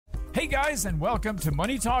Hey guys, and welcome to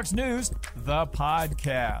Money Talks News, the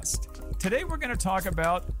podcast. Today we're going to talk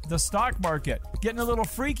about the stock market. Getting a little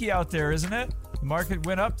freaky out there, isn't it? The market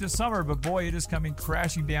went up this summer, but boy, it is coming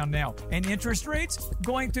crashing down now. And interest rates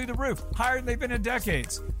going through the roof, higher than they've been in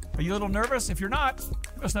decades. Are you a little nervous? If you're not,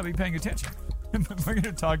 you must not be paying attention. We're going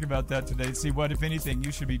to talk about that today, see what, if anything, you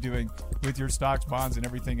should be doing with your stocks, bonds, and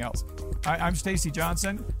everything else. I'm Stacy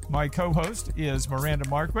Johnson. My co-host is Miranda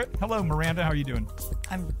Marquardt. Hello, Miranda. How are you doing?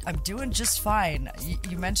 I'm doing just fine.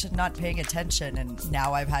 You mentioned not paying attention, and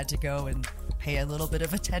now I've had to go and pay a little bit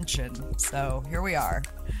of attention. So here we are.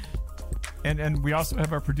 And we also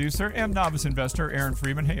have our producer and novice investor, Aaron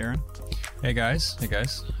Freeman. Hey, Aaron. Hey guys.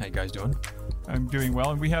 How you guys doing? I'm doing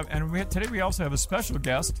well, and today we also have a special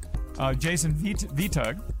guest, Jason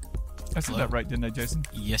Vitug. I said that right, didn't I, Jason?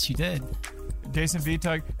 Yes, you did. Jason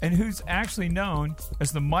Vitug, and who's actually known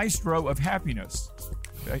as the maestro of happiness.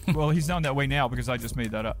 Well, he's known that way now because I just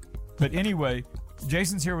made that up. But anyway,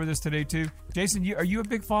 Jason's here with us today too. Jason, are you a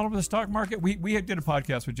big follower of the stock market? We did a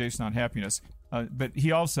podcast with Jason on happiness, but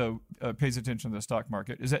he also pays attention to the stock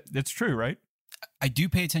market. It's true, right? I do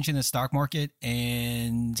pay attention to the stock market,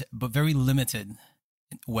 but very limited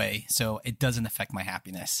way, so it doesn't affect my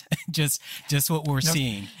happiness. just what we're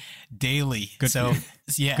seeing daily. Good for you.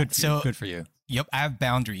 Yeah, good for you. Yep, I have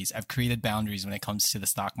boundaries. I've created boundaries when it comes to the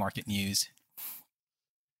stock market news.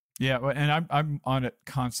 Yeah, and I'm on it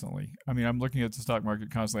constantly. I mean, I'm looking at the stock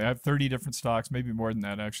market constantly. I have 30 different stocks, maybe more than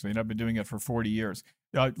that actually, and I've been doing it for 40 years.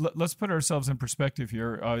 Let's put ourselves in perspective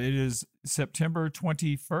here. It is September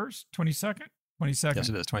 21st, 22nd? 22nd. Yes,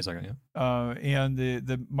 it is 22nd. Yeah. And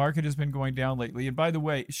the market has been going down lately. And by the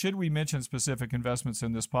way, should we mention specific investments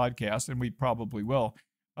in this podcast, and we probably will,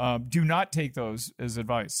 do not take those as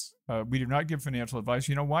advice. We do not give financial advice.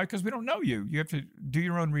 You know why? Because we don't know you. You have to do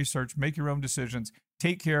your own research, make your own decisions,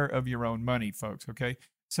 take care of your own money, folks. Okay.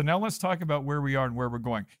 So now let's talk about where we are and where we're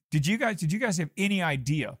going. Did you guys have any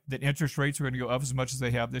idea that interest rates were going to go up as much as they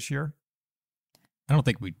have this year? I don't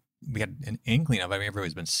think we had an inkling of it. I mean,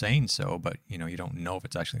 everybody's been saying so, but you don't know if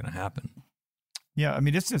it's actually going to happen. Yeah, I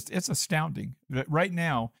mean, it's astounding that right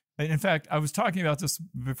now. And in fact, I was talking about this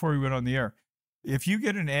before we went on the air. If you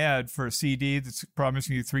get an ad for a CD that's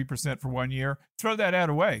promising you 3% for 1 year, throw that ad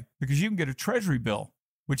away because you can get a treasury bill,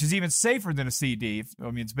 which is even safer than a CD. I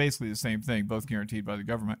mean, it's basically the same thing, both guaranteed by the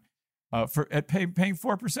government, paying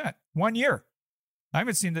 4% 1 year. You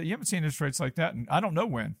haven't seen interest rates like that, and I don't know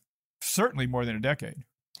when. Certainly more than a decade.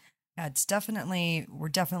 Yeah, we're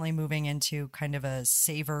definitely moving into kind of a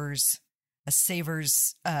savers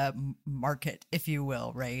market, if you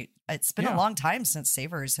will, right? It's been a long time since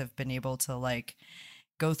savers have been able to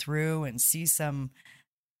go through and see some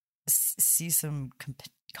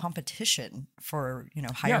competition for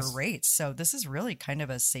higher rates. So this is really kind of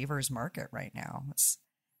a savers market right now. It's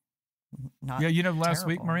not last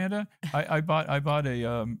week, Miranda, I bought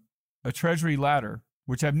a treasury ladder,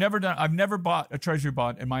 which I've never done. I've never bought a treasury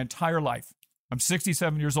bond in my entire life. I'm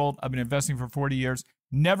 67 years old. I've been investing for 40 years.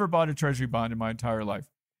 Never bought a treasury bond in my entire life.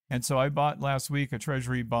 And so I bought last week a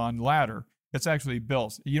treasury bond ladder. It's actually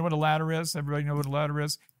bills. You know what a ladder is? Everybody know what a ladder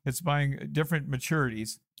is? It's buying different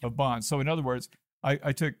maturities of bonds. So in other words,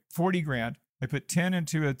 I took 40 grand. I put 10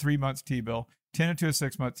 into a 3-month T-bill, 10 into a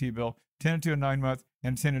 6-month T-bill, 10 into a 9-month,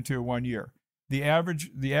 and 10 into a 1 year. The average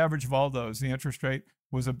of all those, the interest rate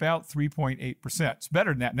was about 3.8%. It's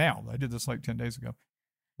better than that now. I did this 10 days ago.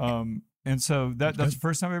 And so that's the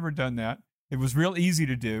first time I've ever done that. It was real easy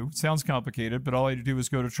to do. Sounds complicated, but all I had to do was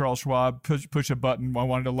go to Charles Schwab, push a button. I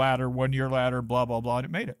wanted a ladder, 1 year ladder, blah, blah, blah, and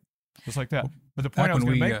it made it. Just like that. But the point I was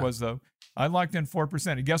going to make was, though, I locked in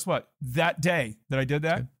 4%. And guess what? That day that I did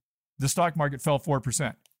that, the stock market fell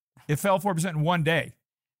 4%. It fell 4% in 1 day.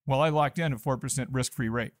 Well, I locked in a 4% risk-free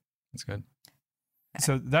rate. That's good.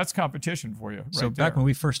 So that's competition for you. So back when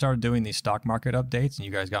we first started doing these stock market updates, and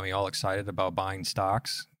you guys got me all excited about buying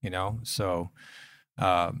stocks, so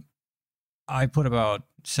I put about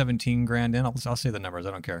 17 grand in. I'll say the numbers.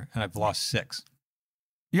 I don't care. And I've lost 6.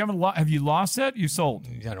 You haven't have you lost it? You sold?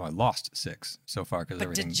 Yeah, no, I lost 6 so far because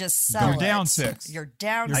everything. But did just sell it? You're down 6. You're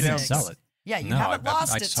down 6. I didn't sell it. Yeah, you haven't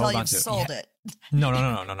lost it until you've sold it. No.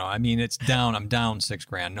 I mean, it's down. I'm down 6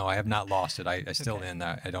 grand. No, I have not lost it. I still in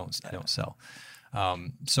that. I don't sell.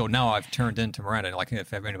 So now I've turned into Miranda.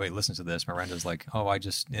 If anybody listens to this, Miranda's like, oh, I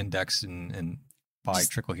just index and buy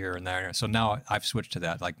trickle here and there. So now I've switched to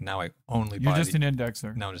that. Now I only buy. You're just an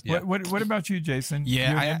indexer. No, What about you, Jason?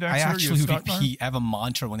 Yeah, I actually repeat. I have a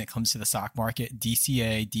mantra when it comes to the stock market: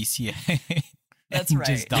 DCA. That's and right.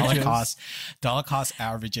 just dollar cost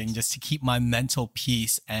averaging just to keep my mental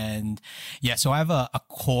peace. And yeah, so I have a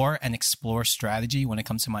core and explore strategy when it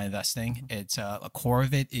comes to my investing. It's a core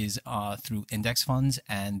of it is through index funds,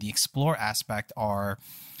 and the explore aspect are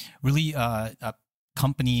really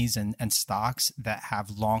companies and stocks that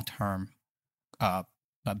have long-term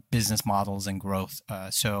business models and growth.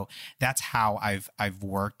 So that's how I've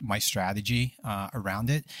worked my strategy around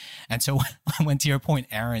it. And so when to your point,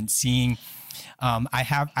 Aaron, seeing I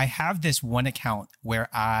have this one account where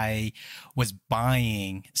I was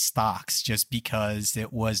buying stocks just because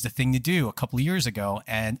it was the thing to do a couple of years ago,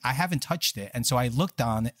 and I haven't touched it. And so I looked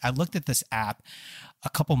at this app a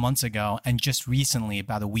couple months ago, and just recently,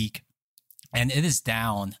 about a week, and it is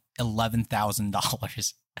down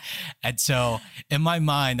 $11,000. And so in my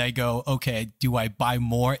mind, I go, okay, do I buy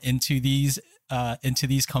more into these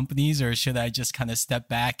companies, or should I just kind of step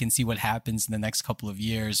back and see what happens in the next couple of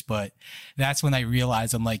years? But that's when I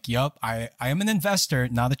realized, I'm like, yup, I am an investor,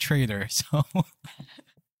 not a trader. So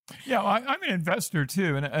yeah, I'm an investor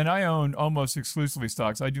too, and I own almost exclusively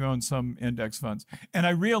stocks. I do own some index funds, and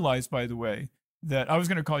I realized, by the way, that I was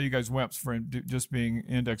going to call you guys wimps for just being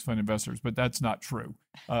index fund investors, but that's not true.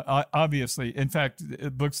 Obviously, in fact,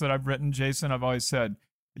 books that I've written, Jason, I've always said,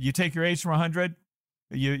 you take your H from 100,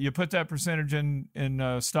 you put that percentage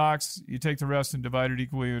in stocks, you take the rest and divide it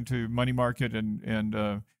equally into money market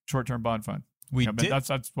and short-term bond fund.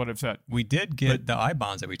 That's what I've said. We did get the I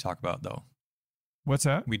bonds that we talk about, though. What's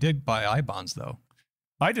that? We did buy I bonds, though.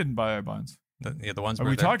 I didn't buy I bonds. The ones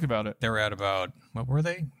we talked about it. They were at about, what were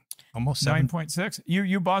they? Almost 9.6.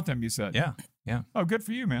 You bought them, you said. Yeah. Oh, good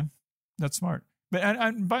for you, man. That's smart. But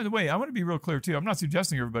and by the way, I want to be real clear too. I'm not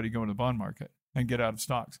suggesting everybody go into the bond market and get out of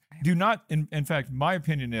stocks. Do not. In fact, my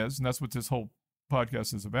opinion is, and that's what this whole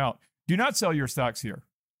podcast is about, do not sell your stocks here.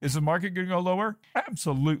 Is the market going to go lower?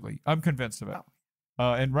 Absolutely. I'm convinced of it.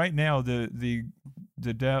 And right now, the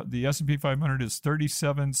S&P 500 is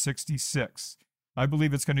 3766. I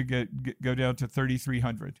believe it's going to go down to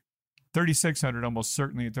 3,300. 3,600 almost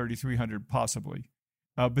certainly, and 3,300 possibly.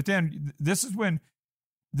 But then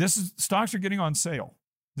stocks are getting on sale.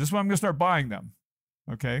 This is when I'm going to start buying them.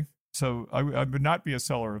 Okay, so I would not be a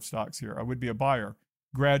seller of stocks here. I would be a buyer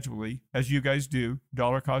gradually, as you guys do,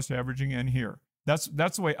 dollar cost averaging in here. That's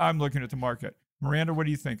the way I'm looking at the market. Miranda, what are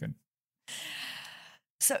you thinking?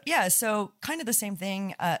 So kind of the same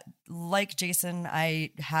thing. Like Jason,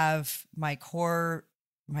 I have my core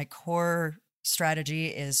strategy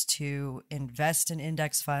is to invest in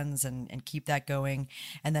index funds and keep that going.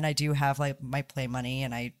 And then I do have like my play money,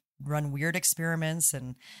 and I run weird experiments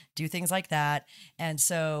and do things like that. And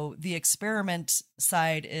so the experiment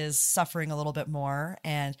side is suffering a little bit more.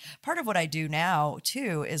 And part of what I do now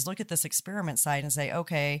too is look at this experiment side and say,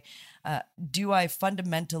 okay, do I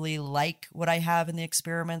fundamentally like what I have in the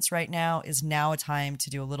experiments right now? Is now a time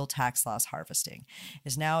to do a little tax loss harvesting?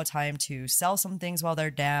 Is now a time to sell some things while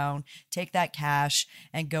they're down, take that cash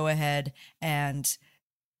and go ahead and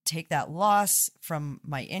take that loss from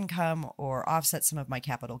my income or offset some of my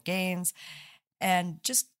capital gains and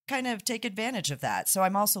just kind of take advantage of that. So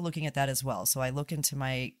I'm also looking at that as well. So I look into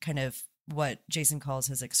my kind of what Jason calls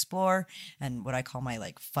his explore and what I call my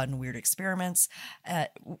like fun, weird experiments.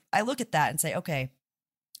 I look at that and say, okay,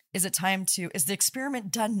 is the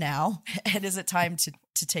experiment done now? And is it time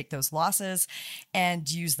to take those losses and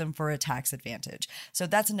use them for a tax advantage? So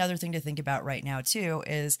that's another thing to think about right now too,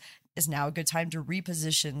 is now a good time to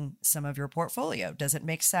reposition some of your portfolio? Does it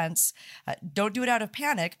make sense? Don't do it out of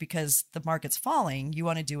panic because the market's falling. You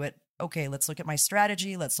want to do it, okay, let's look at my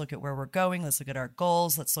strategy. Let's look at where we're going. Let's look at our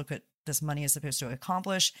goals. Let's look at this money is supposed to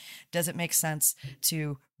accomplish. Does it make sense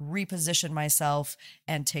to reposition myself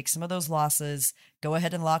and take some of those losses, go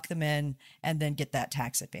ahead and lock them in, and then get that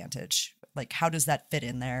tax advantage? Like, how does that fit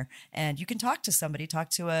in there? And you can talk to somebody, talk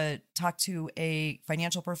to a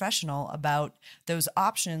financial professional about those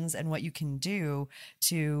options and what you can do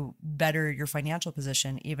to better your financial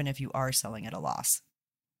position, even if you are selling at a loss.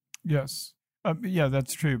 Yes. Yeah,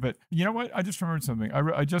 that's true. But you know what? I just remembered something.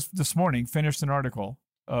 I just this morning finished an article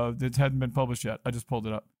that hadn't been published yet. I just pulled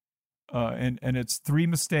it up. And it's 3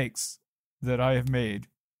 mistakes that I have made.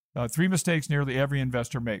 3 mistakes nearly every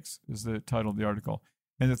investor makes is the title of the article.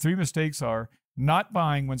 And the 3 mistakes are not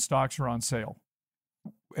buying when stocks are on sale.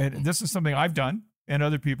 And this is something I've done and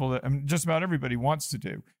other people that just about everybody wants to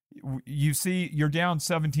do. You see, you're down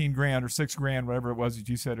 17 grand or 6 grand, whatever it was that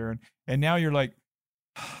you said, Aaron. And now you're like,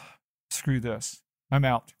 screw this. I'm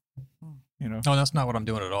out. You know? No, that's not what I'm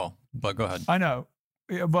doing at all. But go ahead. I know.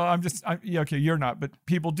 Well, okay, you're not, but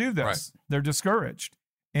people do this. Right. They're discouraged.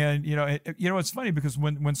 And, it's funny because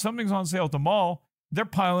when something's on sale at the mall, they're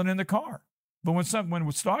piling in the car. But when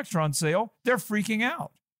stocks are on sale, they're freaking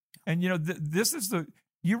out. And this is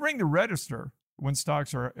you ring the register when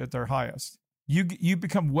stocks are at their highest. You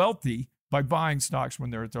become wealthy by buying stocks when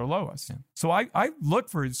they're at their lowest. Yeah. So I look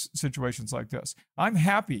for situations like this. I'm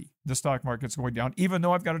happy the stock market's going down, even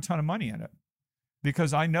though I've got a ton of money in it,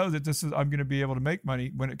 because I know that I'm going to be able to make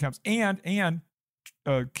money when it comes. And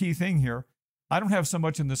key thing here, I don't have so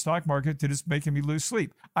much in the stock market that it's making me lose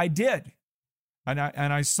sleep. I did, and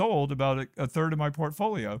I sold about a third of my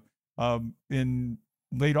portfolio in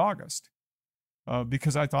late August.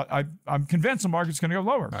 Because I thought I'm convinced the market's going to go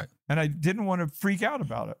lower, right. And I didn't want to freak out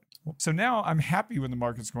about it. So now I'm happy when the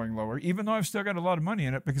market's going lower, even though I've still got a lot of money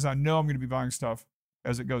in it, because I know I'm going to be buying stuff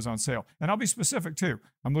as it goes on sale. And I'll be specific too.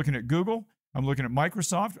 I'm looking at Google. I'm looking at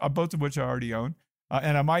Microsoft, both of which I already own,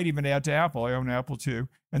 and I might even add to Apple. I own Apple too,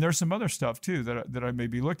 and there's some other stuff too that I may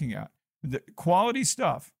be looking at. The quality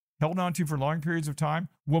stuff held on to for long periods of time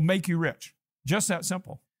will make you rich. Just that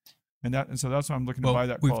simple. And so that's why I'm looking to buy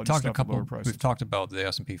that quality stuff at lower prices. We've talked about the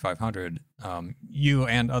S&P 500. You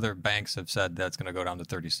and other banks have said that's going to go down to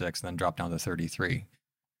 36 and then drop down to 33.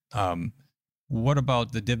 What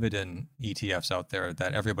about the dividend ETFs out there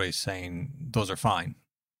that everybody's saying those are fine?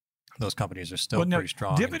 Those companies are still pretty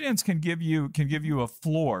strong. Dividends can give you a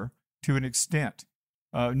floor to an extent.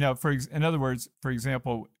 Now, in other words, for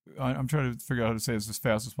example, I'm trying to figure out how to say this as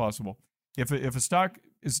fast as possible. If a stock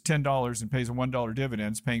is $10 and pays a $1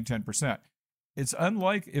 dividend, it's paying 10%. It's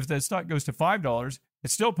unlike if that stock goes to $5,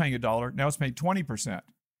 it's still paying $1. Now it's paying 20%.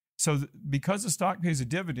 So because the stock pays a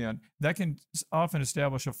dividend, that can often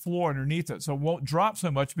establish a floor underneath it. So it won't drop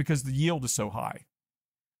so much because the yield is so high.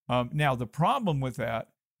 Now, the problem with that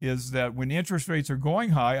is that when interest rates are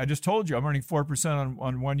going high, I just told you I'm earning 4%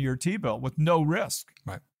 on 1 year T-bill with no risk.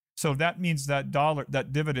 Right. So that means that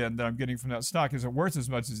dividend that I'm getting from that stock isn't worth as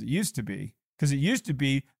much as it used to be, because it used to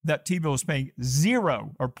be that T-bill was paying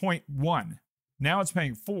 0 or 0.1. Now it's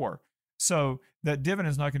paying 4. So that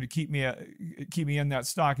dividend is not going to keep me in that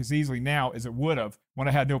stock as easily now as it would have when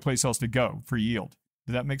I had no place else to go for yield.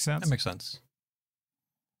 Does that make sense? That makes sense.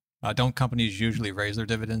 Don't companies usually raise their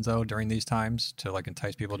dividends though during these times to like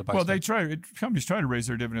entice people to buy? Well, companies try to raise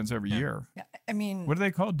their dividends every year. Yeah, I mean, what are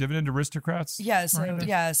they called? Dividend aristocrats? Yeah.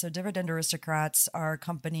 So dividend aristocrats are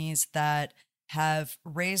companies that have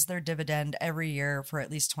raised their dividend every year for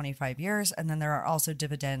at least 25 years. And then there are also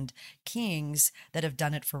dividend kings that have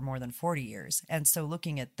done it for more than 40 years. And so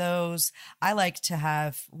looking at those, I like to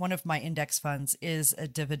have one of my index funds is a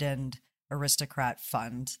dividend aristocrat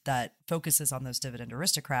fund that focuses on those dividend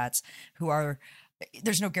aristocrats who are,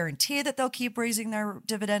 there's no guarantee that they'll keep raising their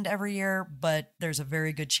dividend every year, but there's a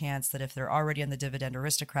very good chance that if they're already on the dividend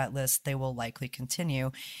aristocrat list, they will likely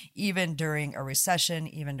continue even during a recession,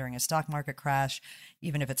 even during a stock market crash.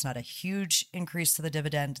 Even if it's not a huge increase to the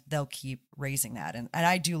dividend, they'll keep raising that. And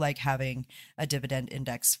I do like having a dividend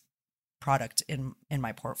index product in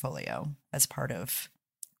my portfolio as part of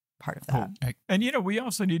that. Cool. And we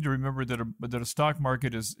also need to remember that a stock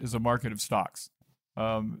market is a market of stocks.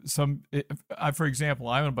 For example,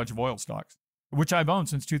 I own a bunch of oil stocks, which I've owned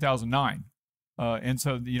since 2009, and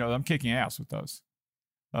so I'm kicking ass with those.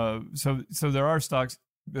 So there are stocks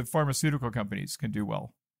that pharmaceutical companies can do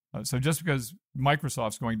well. So just because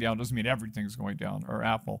Microsoft's going down doesn't mean everything's going down, or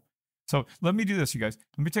Apple. So let me do this, you guys.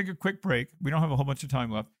 Let me take a quick break. We don't have a whole bunch of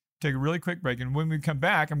time left. Take a really quick break. And when we come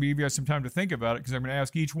back, I'm going to give you guys some time to think about it, because I'm going to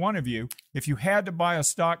ask each one of you, if you had to buy a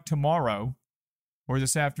stock tomorrow or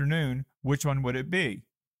this afternoon, which one would it be?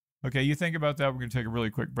 Okay, you think about that. We're going to take a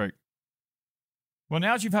really quick break. Well,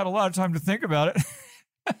 now that you've had a lot of time to think about it,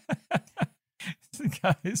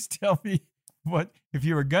 guys, tell me if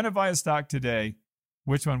you were going to buy a stock today,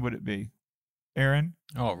 which one would it be? Aaron?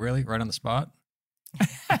 Oh, really? Right on the spot?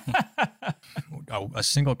 A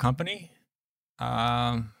single company?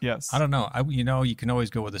 Yes. I don't know. You can always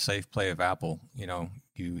go with a safe play of Apple.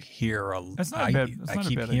 You hear That's not bad. I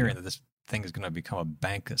keep hearing that this thing is going to become a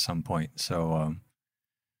bank at some point. So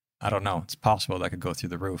I don't know. It's possible that could go through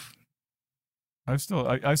the roof. I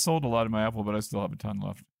sold a lot of my Apple, but I still have a ton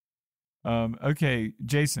left. Okay,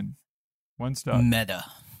 Jason, one stock. Meta.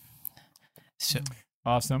 So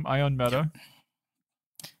awesome. I own Meta.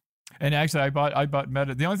 Yeah. And actually, I bought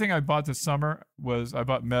Meta. The only thing I bought this summer was I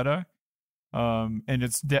bought Meta. And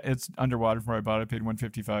it's underwater from where I bought it. I paid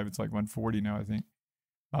 $155. It's like $140 now, I think.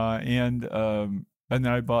 And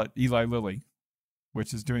then I bought Eli Lilly,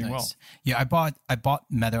 which is doing well. Yeah, I bought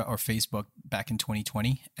Meta or Facebook back in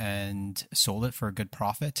 2020 and sold it for a good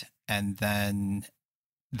profit, and then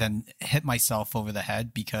hit myself over the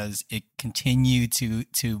head because it continued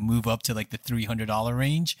to move up to like the $300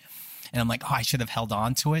 range. And I'm like, oh, I should have held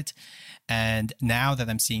on to it. And now that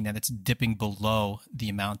I'm seeing that it's dipping below the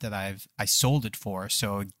amount that I sold it for,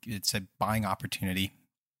 so it's a buying opportunity.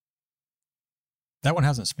 That one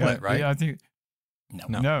hasn't split, right? Yeah, I think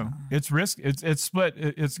no. It's risk. It's split.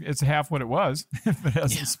 It's half what it was, if it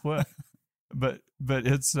hasn't split. But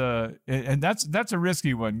it's and that's a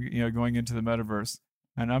risky one, going into the metaverse.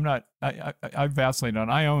 And I'm not. I vacillate on.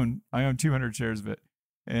 I own 200 shares of it,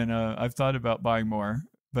 and I've thought about buying more.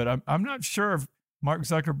 But I'm not sure if Mark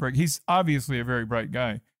Zuckerberg. He's obviously a very bright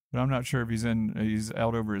guy, but I'm not sure if he's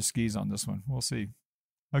out over his skis on this one. We'll see.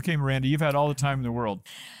 Okay, Miranda, you've had all the time in the world.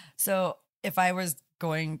 So if I was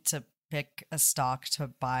going to pick a stock to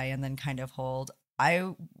buy and then kind of hold,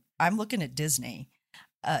 I'm looking at Disney.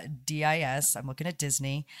 DIS. I'm looking at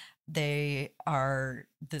Disney. They are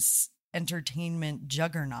this entertainment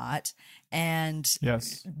juggernaut, and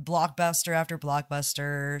yes, blockbuster after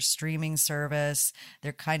blockbuster, streaming service.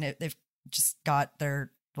 They've just got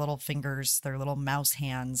their little fingers, their little mouse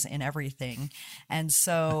hands in everything. And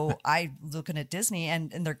so I looking at Disney and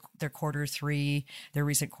their their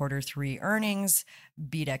recent quarter three earnings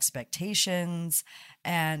beat expectations.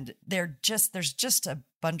 And there's just a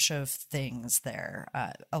bunch of things there.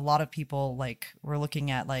 A lot of people were looking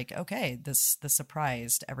at okay, this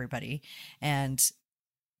surprised everybody. And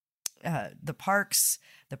the parks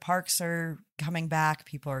are coming back.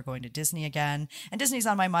 People are going to Disney again, and Disney's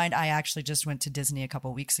on my mind. I actually just went to Disney a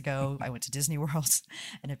couple weeks ago. I went to Disney World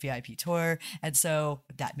and a VIP tour, and so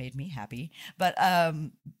that made me happy. But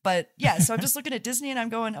yeah, so I'm just looking at Disney and I'm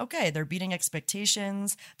going, okay, they're beating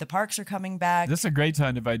expectations. The parks are coming back. This is a great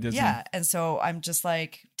time to buy Disney. Yeah, and so I'm just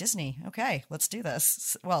like, Disney, okay, let's do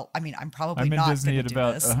this. Well, I mean, I'm probably in not Disney going at to do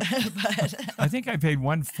about. this, but I think I paid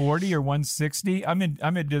 $140 or $160.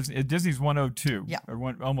 I'm at Disney. Disney's 102, yeah,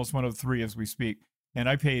 or almost 103 as we speak, and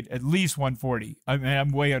I paid at least $140. I mean, I'm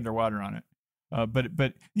way underwater on it.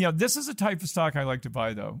 But this is a type of stock I like to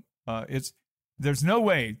buy though. There's no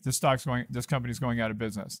way this company's going out of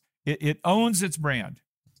business. It owns its brand,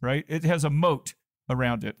 right? It has a moat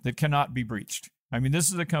around it that cannot be breached. I mean, this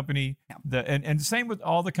is a company that, and same with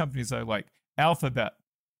all the companies I like, Alphabet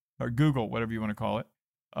or Google, whatever you want to call it,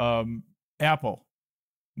 Apple,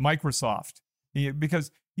 Microsoft,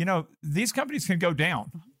 because these companies can go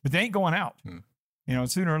down, but they ain't going out.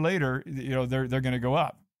 Sooner or later, they're going to go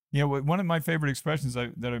up. One of my favorite expressions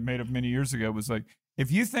that I made up many years ago was like,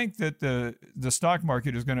 if you think that the stock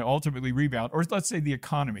market is going to ultimately rebound, or let's say the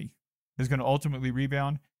economy is going to ultimately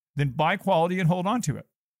rebound, then buy quality and hold on to it.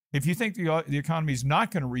 If you think the economy is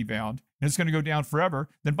not going to rebound and it's going to go down forever,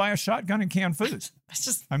 then buy a shotgun and canned food.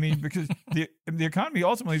 Because the economy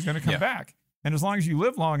ultimately is going to come back. And as long as you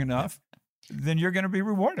live long enough, then you're going to be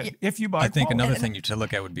rewarded if you buy quality. I think another thing to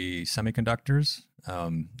look at would be semiconductors.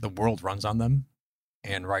 The world runs on them.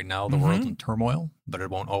 And right now the world's in turmoil, but it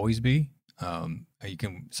won't always be.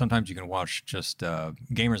 Sometimes you can watch just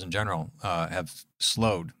gamers in general have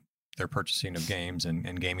slowed their purchasing of games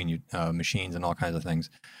and gaming machines and all kinds of things.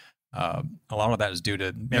 A lot of that is due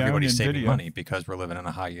to everybody saving money because we're living in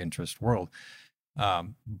a high interest world.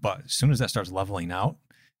 But as soon as that starts leveling out,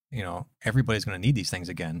 everybody's going to need these things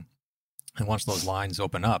again. And once those lines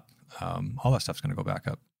open up, all that stuff's going to go back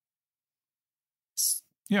up.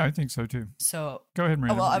 Yeah, I think so too. So go ahead,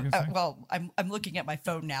 Miranda. I'm looking at my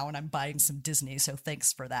phone now and I'm buying some Disney. So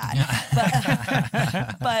thanks for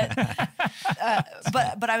that.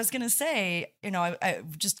 but I was gonna say, I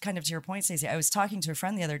just kind of to your point, Stacey. I was talking to a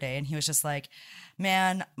friend the other day and he was just like,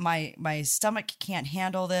 "Man, my stomach can't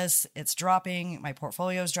handle this. It's dropping. My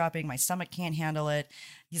portfolio's dropping. My stomach can't handle it."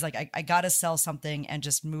 He's like, I gotta sell something and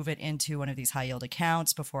just move it into one of these high yield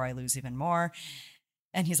accounts before I lose even more.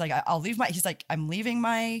 And he's like, I'm leaving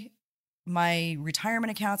my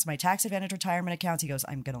retirement accounts, my tax advantage retirement accounts. He goes,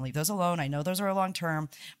 I'm going to leave those alone. I know those are a long term,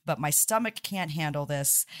 but my stomach can't handle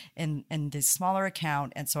this in this smaller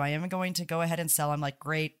account. And so I am going to go ahead and sell. I'm like,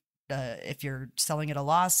 great. If you're selling at a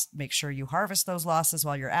loss, make sure you harvest those losses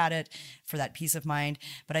while you're at it for that peace of mind.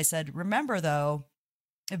 But I said, remember though,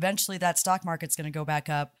 eventually that stock market's going to go back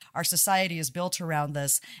up. Our society is built around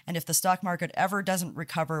this. And if the stock market ever doesn't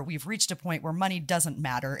recover, we've reached a point where money doesn't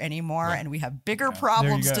matter anymore. Right. And we have bigger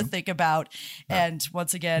problems to think about. Right. And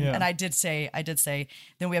once again, and I did say,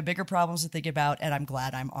 then we have bigger problems to think about. And I'm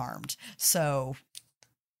glad I'm armed. So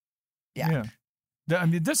yeah. I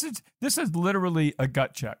mean, this is literally a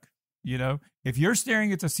gut check. If you're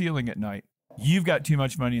staring at the ceiling at night, you've got too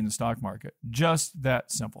much money in the stock market. Just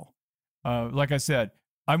that simple. Like I said,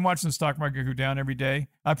 I'm watching the stock market go down every day.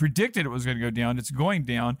 I predicted it was going to go down. It's going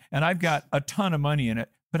down, and I've got a ton of money in it,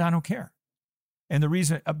 but I don't care. And the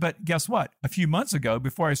reason, but guess what? A few months ago,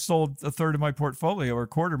 before I sold a third of my portfolio or a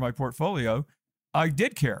quarter of my portfolio, I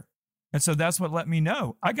did care. And so that's what let me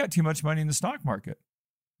know I got too much money in the stock market.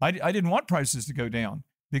 I didn't want prices to go down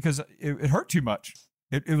because it hurt too much.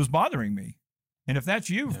 It was bothering me. And if that's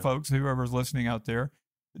you, folks, whoever's listening out there,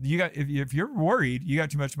 if you're worried, you got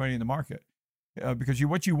too much money in the market because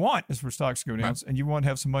what you want is for stocks to go down, and you want to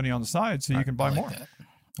have some money on the side so you can buy more. That.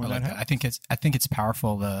 I think it's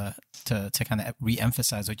powerful to kind of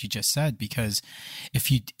reemphasize what you just said, because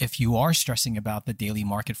if you are stressing about the daily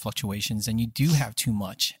market fluctuations and you do have too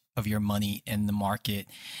much of your money in the market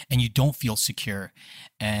and you don't feel secure,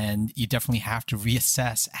 and you definitely have to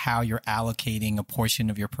reassess how you're allocating a portion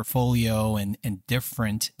of your portfolio and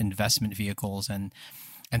different investment vehicles, and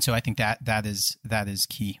so I think that is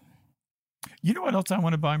key. You know what else I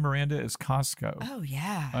want to buy, Miranda, is Costco. Oh,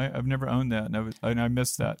 yeah. I've never owned that, and I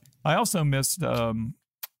missed that. I also missed,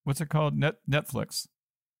 what's it called? Netflix.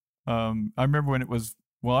 I remember when it was,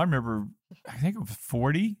 I think it was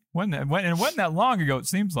 40. And it wasn't that long ago, it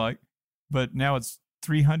seems like. But now it's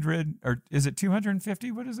 300, or is it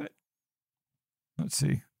 250? What is it? Let's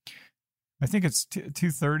see. I think it's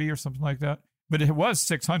 230 or something like that. But it was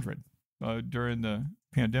 600 during the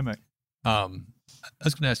pandemic. I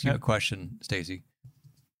was going to ask you a question, Stacy.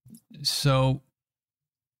 So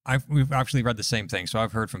we've actually read the same thing. So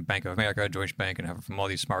I've heard from Bank of America, Deutsche Bank, and from all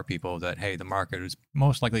these smart people that, hey, the market is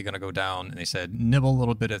most likely going to go down. And they said, nibble a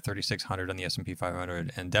little bit at 3,600 on the S&P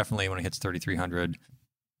 500. And definitely when it hits 3,300,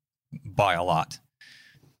 buy a lot.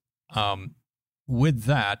 With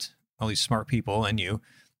that, all these smart people and you,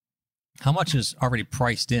 how much is already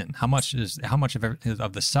priced in? How much of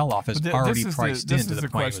the sell-off is already priced in to the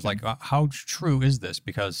point? It was like, how true is this?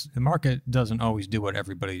 Because the market doesn't always do what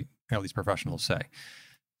everybody, at least professionals, say.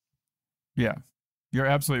 Yeah, you're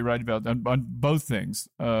absolutely right about that on both things.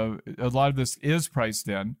 A lot of this is priced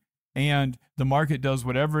in, and the market does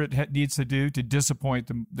whatever it needs to do to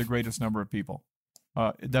disappoint the greatest number of people.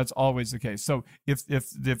 That's always the case. So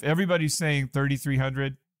if everybody's saying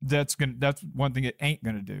 3,300, that's one thing it ain't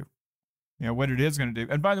going to do. You know, what it is going to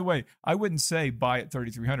do. And by the way, I wouldn't say buy at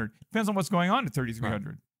 3,300. Depends on what's going on at 3,300.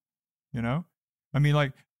 Right. You know? I mean,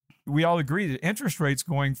 like, we all agree that interest rates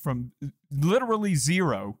going from literally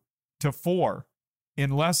 0 to 4 in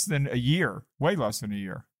less than a year, way less than a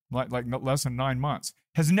year, like less than 9 months,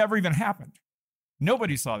 has never even happened.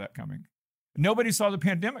 Nobody saw that coming. Nobody saw the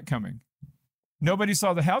pandemic coming. Nobody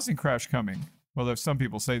saw the housing crash coming. Well, if some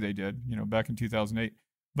people say they did, back in 2008.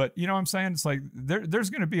 But you know what I'm saying? It's like there's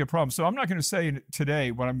going to be a problem. So I'm not going to say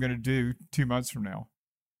today what I'm going to do 2 months from now.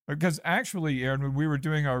 Because actually, Aaron, when we were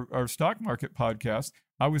doing our stock market podcast,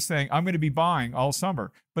 I was saying I'm going to be buying all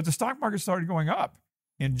summer. But the stock market started going up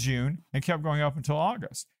in June and kept going up until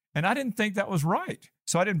August. And I didn't think that was right.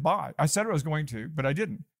 So I didn't buy. I said I was going to, but I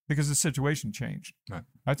didn't because the situation changed. Right.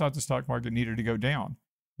 I thought the stock market needed to go down.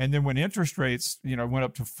 And then when interest rates, went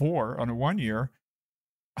up to 4 on a 1 year,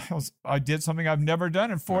 I did something I've never done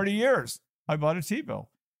in 40 years. I bought a T-bill.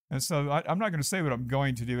 And so I'm not going to say what I'm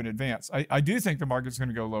going to do in advance. I do think the market's going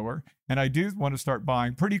to go lower, and I do want to start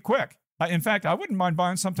buying pretty quick. In fact, I wouldn't mind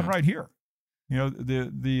buying something right here.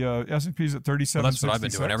 The S&P's at 37. Well, that's what I've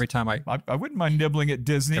been doing. Every time I wouldn't mind nibbling at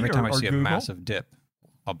Disney or Google. Every time I see a massive dip,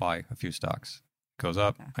 I'll buy a few stocks. Goes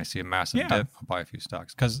up, I see a massive dip, I'll buy a few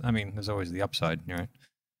stocks. Because, there's always the upside, right?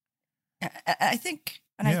 I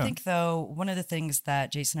think though, one of the things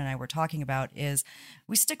that Jason and I were talking about is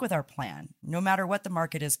we stick with our plan. No matter what the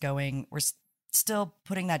market is going, we're still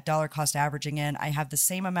putting that dollar cost averaging in. I have the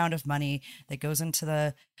same amount of money that goes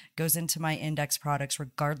into my index products,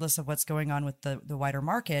 regardless of what's going on with the wider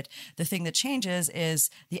market. The thing that changes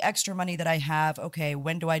is the extra money that I have. Okay,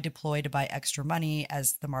 when do I deploy to buy extra money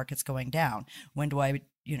as the market's going down? When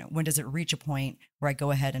does it reach a point where I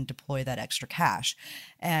go ahead and deploy that extra cash?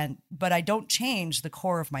 But I don't change the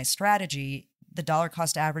core of my strategy. The dollar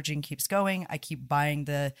cost averaging keeps going. I keep buying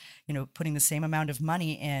putting the same amount of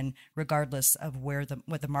money in regardless of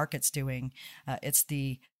what the market's doing. It's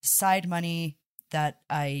the side money that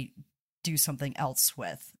I do something else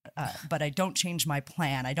with. But I don't change my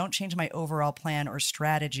plan. I don't change my overall plan or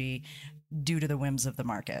strategy due to the whims of the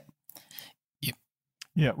market.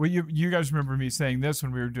 Yeah, well, you guys remember me saying this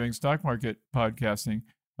when we were doing stock market podcasting.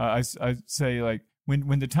 I say, like,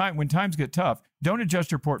 when times get tough, don't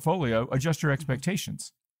adjust your portfolio, adjust your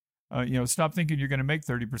expectations. Stop thinking you're going to make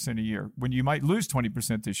 30% a year when you might lose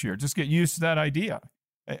 20% this year. Just get used to that idea.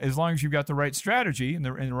 As long as you've got the right strategy and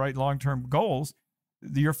the right long-term goals,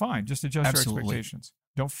 you're fine. Just adjust your expectations.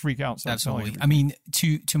 Don't freak out. Absolutely. I mean,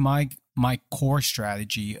 to my my core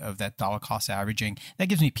strategy of that dollar cost averaging, that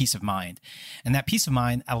gives me peace of mind. And that peace of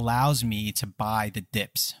mind allows me to buy the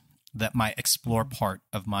dips, that my explore part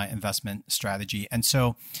of my investment strategy. And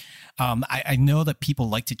so I know that people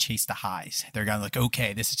like to chase the highs. They're going to like,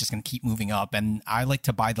 okay, this is just going to keep moving up. And I like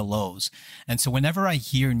to buy the lows. And so whenever I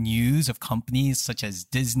hear news of companies such as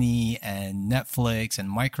Disney and Netflix and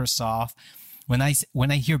Microsoft, when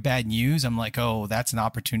I hear bad news, I'm like, oh, that's an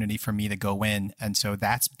opportunity for me to go in. And so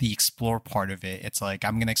that's the explore part of it. It's like,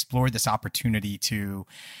 I'm going to explore this opportunity to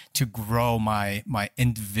grow my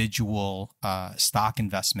individual stock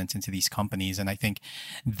investments into these companies. And I think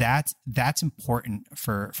that's important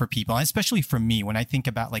for people, and especially for me. When I think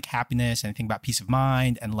about like happiness and I think about peace of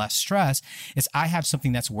mind and less stress, is I have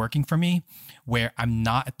something that's working for me where I'm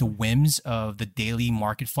not at the whims of the daily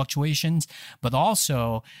market fluctuations, but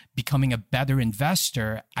also becoming a better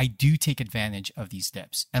investor. I do take advantage of these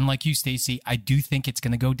dips. And like you, Stacy, I do think it's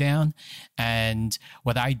going to go down. And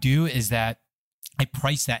what I do is that I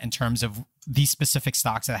price that in terms of these specific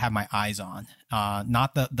stocks that I have my eyes on,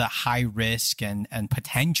 not the high risk and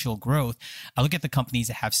potential growth. I look at the companies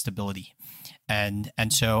that have stability. And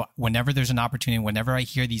so whenever there's an opportunity, whenever I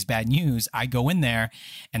hear these bad news, I go in there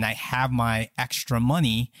and I have my extra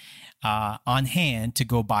money on hand to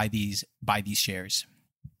go buy these shares.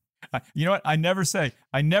 You know what? I never say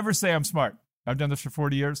I'm smart. I've done this for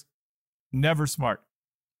 40 years. Never smart.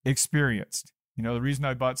 Experienced. You know, the reason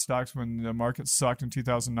I bought stocks when the market sucked in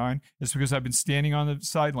 2009 is because I've been standing on the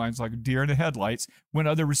sidelines like a deer in the headlights when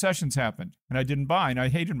other recessions happened, and I didn't buy, and I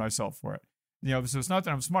hated myself for it. You know, so it's not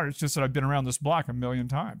that I'm smart. It's just that I've been around this block a million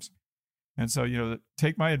times. And so, you know,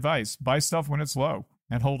 take my advice, buy stuff when it's low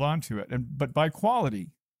and hold on to it, but buy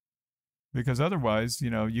quality, because otherwise, you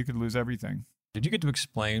know, you could lose everything. Did you get to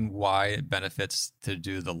explain why it benefits to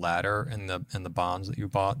do the ladder in the bonds that you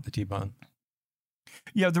bought, the T-bond?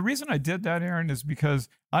 Yeah, the reason I did that, Aaron, is because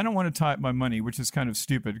I don't want to tie up my money, which is kind of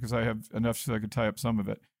stupid because I have enough so I could tie up some of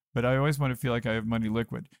it. But I always want to feel like I have money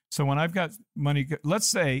liquid. So when I've got money, let's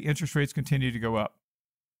say interest rates continue to go up.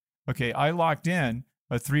 Okay, I locked in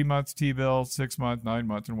a 3-month T-bill, 6-month,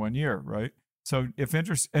 9-month, and 1 year, right? So if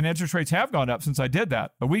interest rates have gone up since I did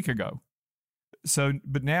that a week ago. So,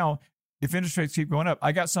 but now if interest rates keep going up,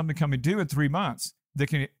 I got something coming due in 3 months that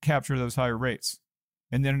can capture those higher rates.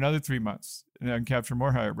 And then another 3 months, and I can capture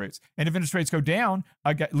more higher rates. And if interest rates go down,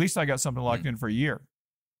 at least I got something locked in for a year,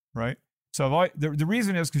 right? So the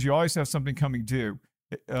reason is because you always have something coming due,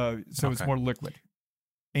 so it's more liquid.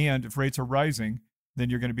 And if rates are rising, then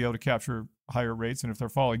you're going to be able to capture higher rates. And if they're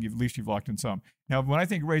falling, at least you've locked in some. Now, when I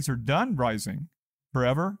think rates are done rising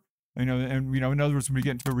forever, in other words, when we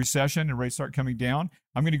get into a recession and rates start coming down,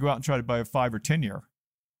 I'm going to go out and try to buy a 5 or 10 year,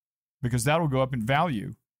 because that will go up in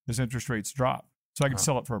value as interest rates drop. So I can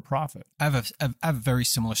sell it for a profit. I have a very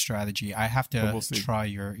similar strategy. I have to try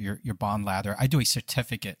your bond ladder. I do a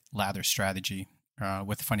certificate ladder strategy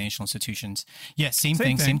with financial institutions. Yeah, same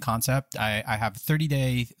thing, same concept. I have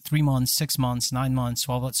 30-day, 3 months, 6 months, 9 months,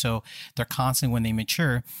 12 months. So they're constant when they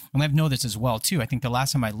mature. And I've noticed as well, too. I think the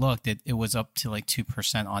last time I looked, it was up to like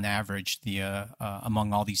 2% on average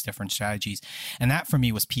among all these different strategies. And that for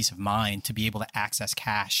me was peace of mind, to be able to access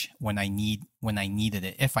cash when I needed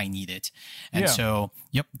it, if I need it. And so,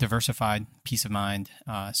 diversified, peace of mind.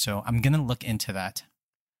 So I'm going to look into that.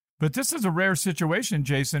 But this is a rare situation,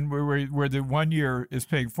 Jason, where the 1 year is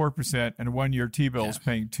paying 4% and a 1 year T-bill is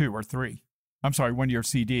paying 2 or 3. I'm sorry, 1 year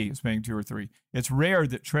CD is paying 2 or 3. It's rare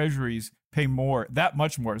that treasuries pay more, that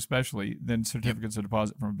much more, especially than certificates of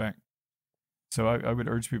deposit from a bank. So I would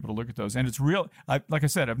urge people to look at those. And it's real. Like I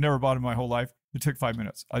said, I've never bought them my whole life. It took 5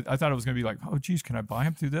 minutes. I thought it was going to be like, oh, geez, can I buy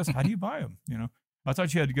them through this? How do you buy them? You know, I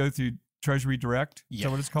thought you had to go through Treasury Direct. Is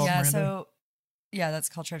that what it's called, Miranda? Yeah, that's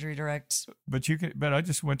called Treasury Direct. But I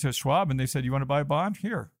just went to Schwab and they said, "You want to buy a bond?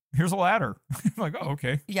 Here's a ladder." I'm like, "Oh,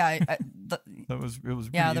 okay." Yeah, it was.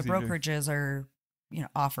 Yeah, the brokerages are,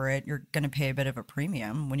 offer it. You're going to pay a bit of a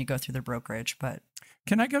premium when you go through the brokerage, but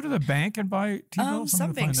can I go to the bank and buy T-bills?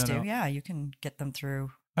 Some banks do. Yeah, you can get them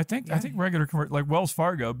through. I think regular like Wells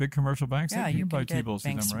Fargo, big commercial banks. Yeah, you can buy T-bills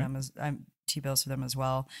through them, right? T-bills for them as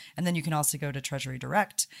well, and then you can also go to Treasury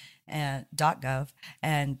Direct and .gov,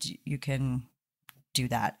 and you can do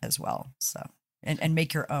that as well. So and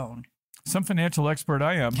make your own. Some financial expert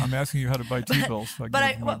I am. I'm asking you how to buy T-bills. But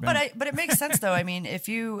it makes sense though. I mean, if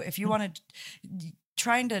you want to,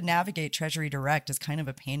 trying to navigate Treasury Direct is kind of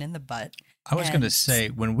a pain in the butt. I was going to say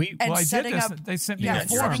when we I did this. They sent me a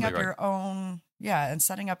form. Setting up your own. Yeah, and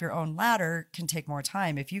setting up your own ladder can take more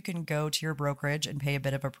time. If you can go to your brokerage and pay a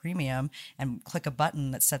bit of a premium and click a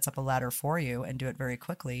button that sets up a ladder for you and do it very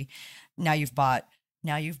quickly, now you've bought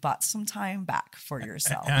Now you've bought some time back for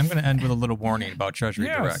yourself. And I'm going to end with a little warning about Treasury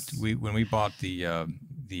Yes. Direct. When we bought the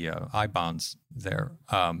I-bonds there,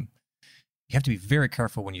 you have to be very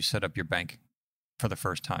careful when you set up your bank for the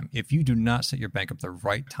first time. If you do not set your bank up the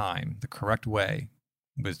right time, the correct way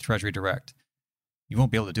with Treasury Direct, you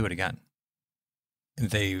won't be able to do it again.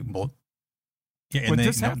 They will. Yeah, But and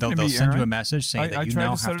this happened to they'll me, send you Aaron. a message saying I that you tried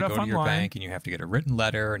now to set have it to up go to your online. bank and you have to get a written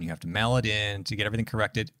letter and you have to mail it in to get everything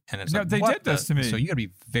corrected. And it's No, like, they what did this to me. So you got to be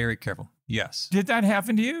very careful. Yes. Did that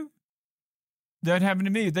happen to you? That happened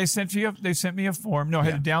to me. They sent me a form. No, I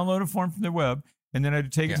had to download a form from the web, and then I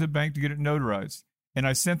had to take it to the bank to get it notarized. And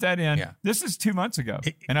I sent that in. Yeah. This is 2 months ago,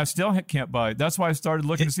 and I still can't buy it. That's why I started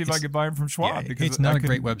looking to see if I could buy them from Schwab. Yeah, because it's not I a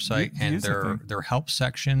great couldn't website, and use the thing. their help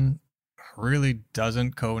section really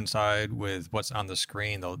doesn't coincide with what's on the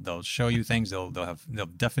screen. They'll show you things. They'll have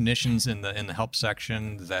definitions in the help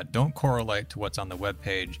section that don't correlate to what's on the web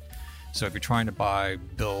page. So if you're trying to buy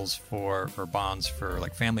bills or bonds for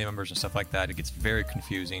like family members and stuff like that, it gets very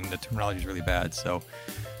confusing. The terminology is really bad. So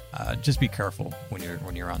just be careful when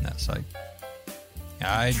you're on that site.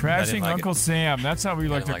 I didn't Trashing like Uncle it. Sam. That's how we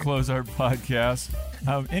like didn't to like it. close our podcast.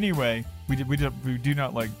 Anyway, we do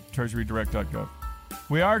not like treasurydirect.gov.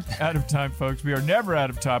 We are out of time, folks. We are never out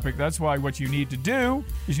of topic. That's why what you need to do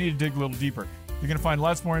is you need to dig a little deeper. You're going to find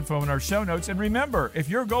lots more info in our show notes. And remember, if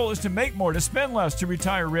your goal is to make more, to spend less, to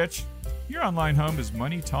retire rich, your online home is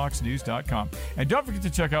moneytalksnews.com. And don't forget to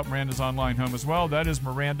check out Miranda's online home as well. That is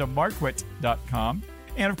mirandamarquit.com.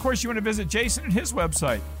 And of course, you want to visit Jason at his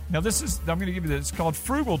website. Now, I'm going to give you this. It's called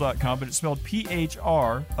frugal.com, but it's spelled P-H-R-O-O-G-A-L.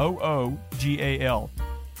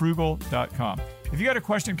 Frugal.com. If you got a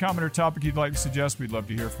question, comment, or topic you'd like to suggest, we'd love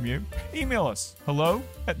to hear from you. Email us,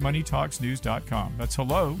 hello@moneytalksnews.com. That's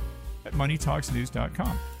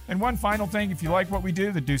hello@moneytalksnews.com. And one final thing, if you like what we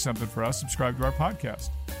do, then do something for us. Subscribe to our podcast.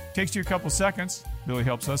 Takes you a couple seconds. Really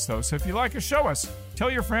helps us, though. So if you like us, show us.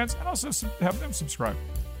 Tell your friends, and also have them subscribe.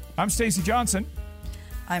 I'm Stacey Johnson.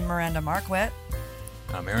 I'm Miranda Marquette.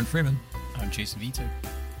 I'm Aaron Freeman. I'm Jason Vito.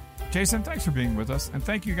 Jason, thanks for being with us. And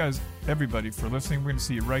thank you guys, everybody, for listening. We're going to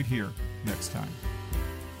see you right here next time.